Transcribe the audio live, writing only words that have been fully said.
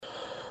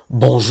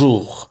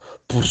Bonjour,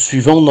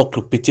 poursuivons notre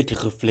petite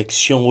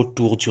réflexion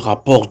autour du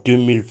rapport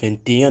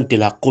 2021 de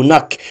la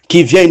Conac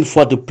qui vient une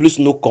fois de plus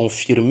nous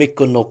confirmer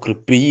que notre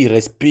pays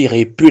respire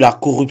et pue la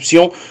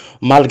corruption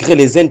malgré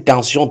les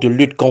intentions de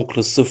lutte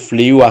contre ce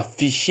fléau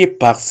affiché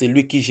par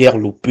celui qui gère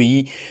le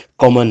pays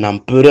comme un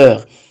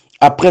empereur.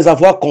 Après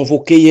avoir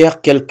convoqué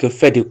hier quelques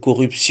faits de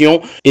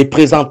corruption et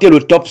présenté le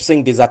top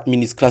 5 des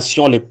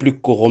administrations les plus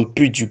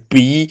corrompues du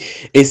pays,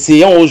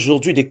 essayons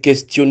aujourd'hui de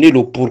questionner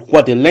le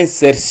pourquoi de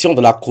l'insertion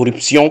de la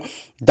corruption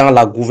dans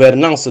la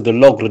gouvernance de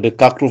l'ordre de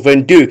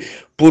 82.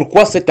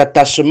 Pourquoi cet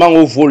attachement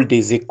au vol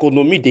des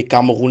économies des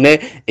Camerounais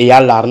et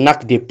à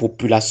l'arnaque des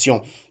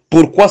populations?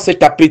 Pourquoi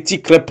cet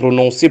appétit très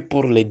prononcé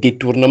pour les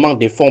détournements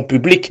des fonds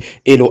publics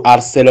et le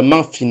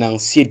harcèlement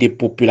financier des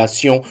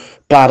populations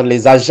par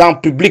les agents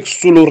publics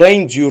sous le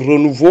règne du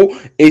renouveau,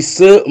 et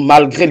ce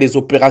malgré les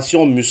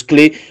opérations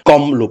musclées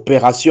comme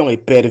l'opération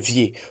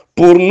épervier?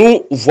 Pour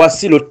nous,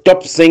 voici le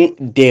top 5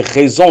 des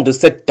raisons de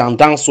cette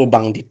tendance au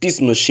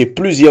banditisme chez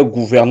plusieurs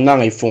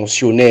gouvernants et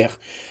fonctionnaires.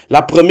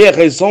 La première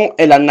raison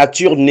est la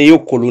nature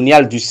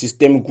néocoloniale du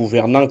système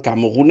gouvernant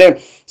camerounais.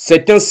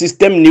 C'est un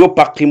système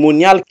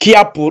néopatrimonial qui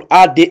a pour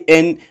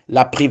ADN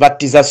la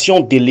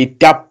privatisation de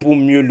l'État pour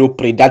mieux le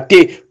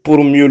prédater,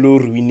 pour mieux le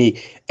ruiner.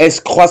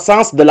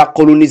 Excroissance de la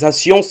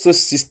colonisation, ce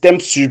système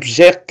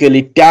suggère que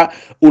l'État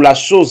ou la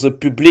chose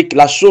publique,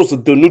 la chose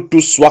de nous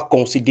tous, soit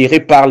considérée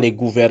par les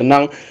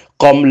gouvernants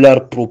comme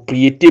leur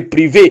propriété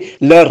privée,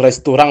 leur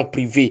restaurant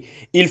privé.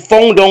 Ils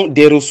font donc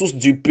des ressources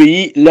du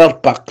pays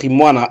leur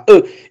patrimoine à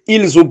eux.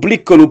 Ils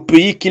oublient que le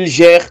pays qu'ils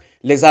gèrent,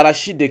 les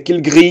arachides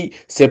qu'ils grillent,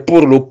 c'est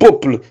pour le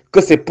peuple,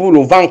 que c'est pour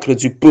le ventre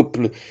du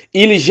peuple.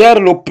 Ils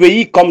gèrent le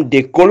pays comme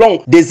des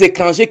colons, des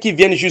étrangers qui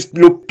viennent juste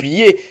le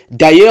piller.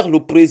 D'ailleurs, le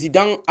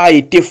président a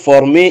été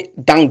formé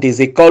dans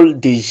des écoles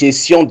de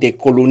gestion des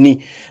colonies.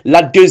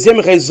 La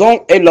deuxième raison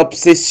est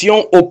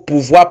l'obsession au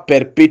pouvoir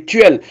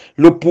perpétuel,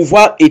 le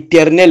pouvoir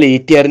éternel et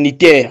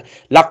éternitaire.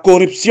 La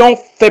corruption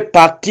fait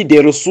partie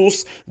des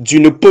ressources du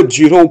ne peut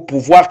durer au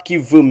pouvoir qui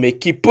veut mais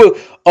qui peut.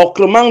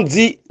 Autrement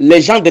dit,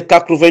 les gens de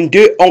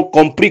 82 ont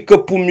compris que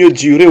pour mieux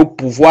durer au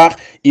pouvoir,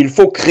 il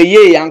faut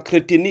créer et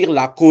entretenir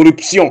la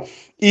corruption.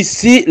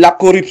 Ici, la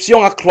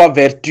corruption a trois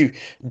vertus.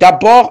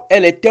 D'abord,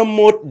 elle est un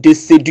mode de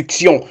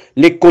séduction,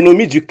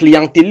 l'économie du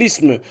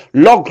clientélisme.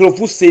 L'ogre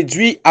vous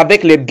séduit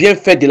avec les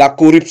bienfaits de la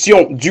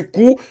corruption. Du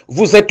coup,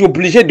 vous êtes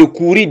obligé de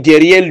courir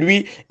derrière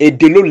lui et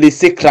de le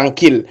laisser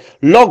tranquille.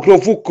 L'ogre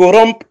vous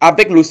corrompt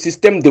avec le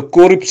système de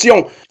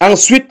corruption.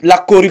 Ensuite, la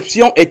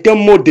corruption est un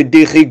mode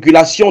de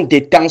régulation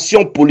des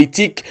tensions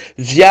politiques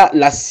via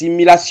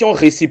l'assimilation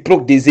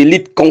réciproque des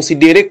élites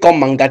considérées comme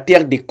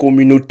mandataires des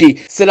communautés.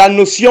 C'est la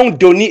notion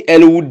donnée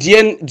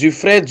du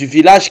frère du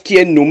village qui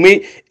est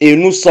nommé et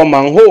nous sommes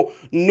en haut.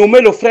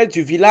 Nommer le frère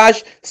du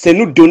village, c'est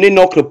nous donner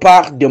notre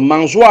part de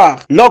mangeoire.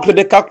 L'ordre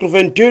de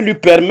 82 lui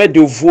permet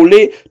de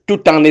voler tout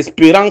en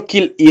espérant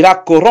qu'il ira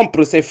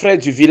corrompre ses frères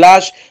du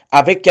village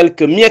avec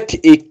quelques miettes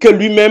et que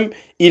lui-même,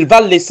 il va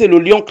laisser le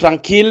lion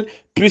tranquille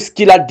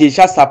puisqu'il a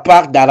déjà sa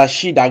part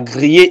d'arachide à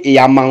griller et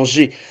à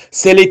manger.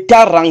 C'est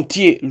l'État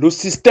rentier, le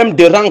système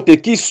de rente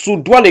qui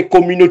soudoie les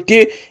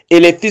communautés et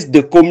les fils de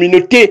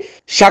communauté,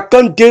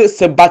 chacun d'eux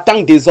se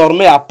battant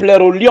désormais à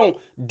plaire au lion,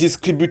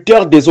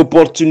 distributeur des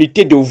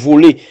opportunités de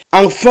voler.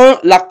 Enfin,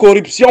 la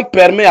corruption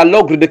permet à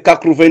l'ogre de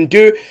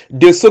 82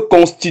 de se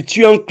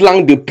constituer un clan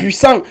de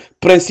puissants,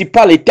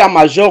 principal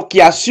état-major qui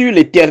assure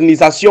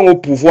l'éternisation au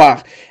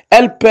pouvoir.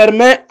 Elle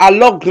permet à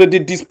l'ogre de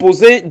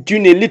disposer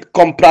d'une élite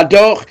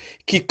comprador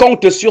qui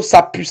compte sur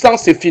sa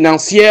puissance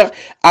financière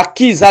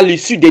acquise à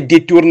l'issue des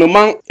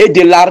détournements et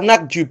de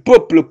l'arnaque du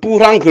peuple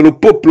pour rendre le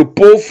peuple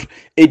pauvre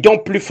et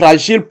donc plus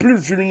fragile, plus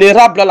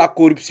vulnérable à la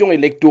corruption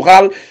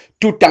électorale,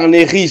 tout en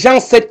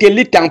érigeant cette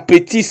élite en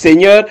petits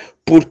seigneurs,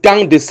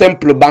 pourtant de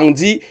simples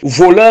bandits,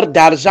 voleurs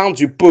d'argent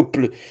du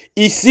peuple.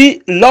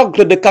 Ici,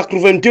 l'ogre de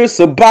 82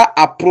 se bat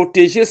à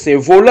protéger ses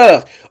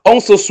voleurs. On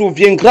se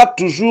souviendra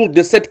toujours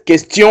de cette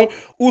question: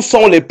 où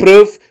sont les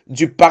preuves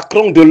du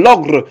patron de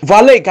l'ogre?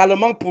 Voilà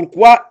également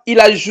pourquoi il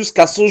a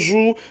jusqu'à ce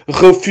jour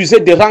refusé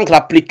de rendre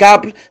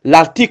applicable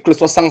l'article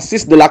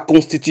 66 de la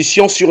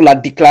Constitution sur la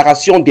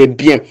déclaration des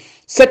biens.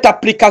 Cette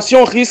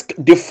application risque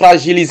de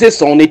fragiliser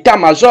son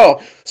état-major,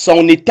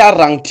 son état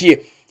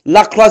rentier.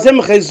 La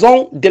troisième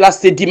raison de la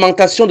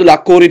sédimentation de la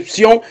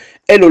corruption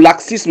est le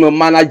laxisme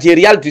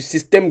managérial du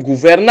système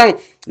gouvernant,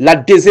 la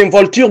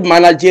désinvolture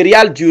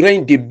managériale du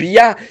règne de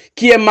Biya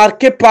qui est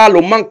marquée par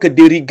le manque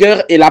de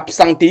rigueur et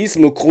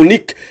l'absentéisme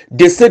chronique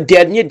de ce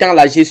dernier dans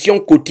la gestion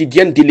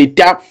quotidienne de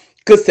l'État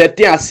que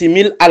certains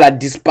assimilent à la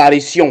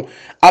disparition.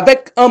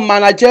 Avec un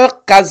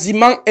manager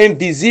quasiment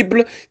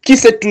invisible qui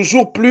sait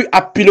toujours plus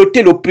à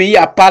piloter le pays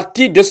à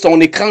partir de son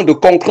écran de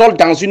contrôle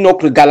dans une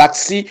autre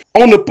galaxie,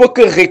 on ne peut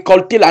que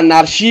récolter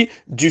l'anarchie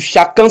du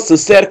chacun se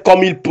sert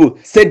comme il peut.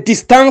 Cette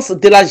distance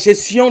de la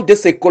gestion de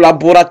ses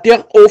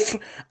collaborateurs offre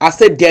à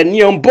ces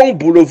derniers un bon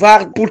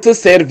boulevard pour se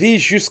servir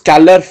jusqu'à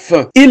leur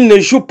fin. Il ne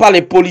joue pas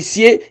les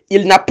policiers,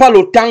 il n'a pas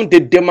le temps de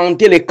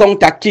demander les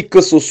comptes à qui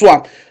que ce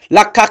soit.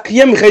 La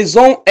quatrième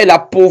raison est la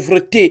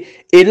pauvreté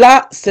Et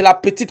là, c'est la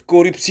petite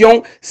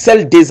corruption,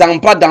 celle des en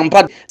bas.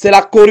 C'est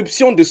la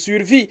corruption de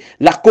survie,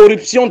 la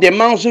corruption des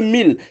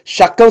mange-mille.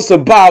 Chacun se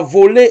bat à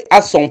voler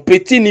à son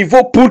petit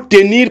niveau pour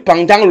tenir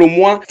pendant le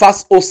mois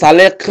face au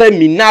salaire très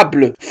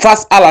minable,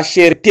 face à la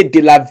cherté de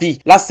la vie.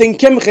 La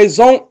cinquième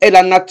raison est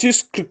la nature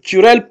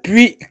structurelle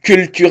puis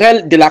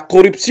culturelle de la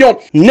corruption.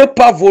 Ne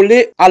pas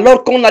voler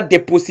alors qu'on a des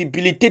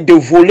possibilités de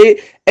voler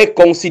est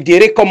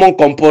considéré comme un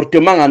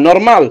comportement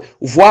anormal,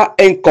 voire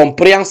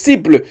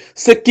incompréhensible,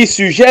 ce qui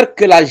suggère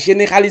que la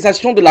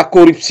généralisation de la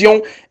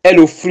corruption est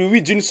le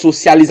fruit d'une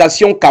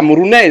socialisation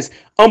camerounaise,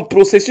 un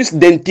processus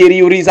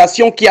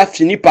d'intériorisation qui a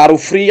fini par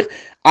offrir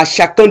à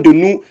chacun de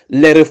nous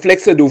les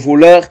réflexes de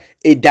voleur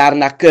et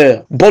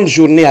d'arnaqueur. Bonne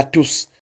journée à tous.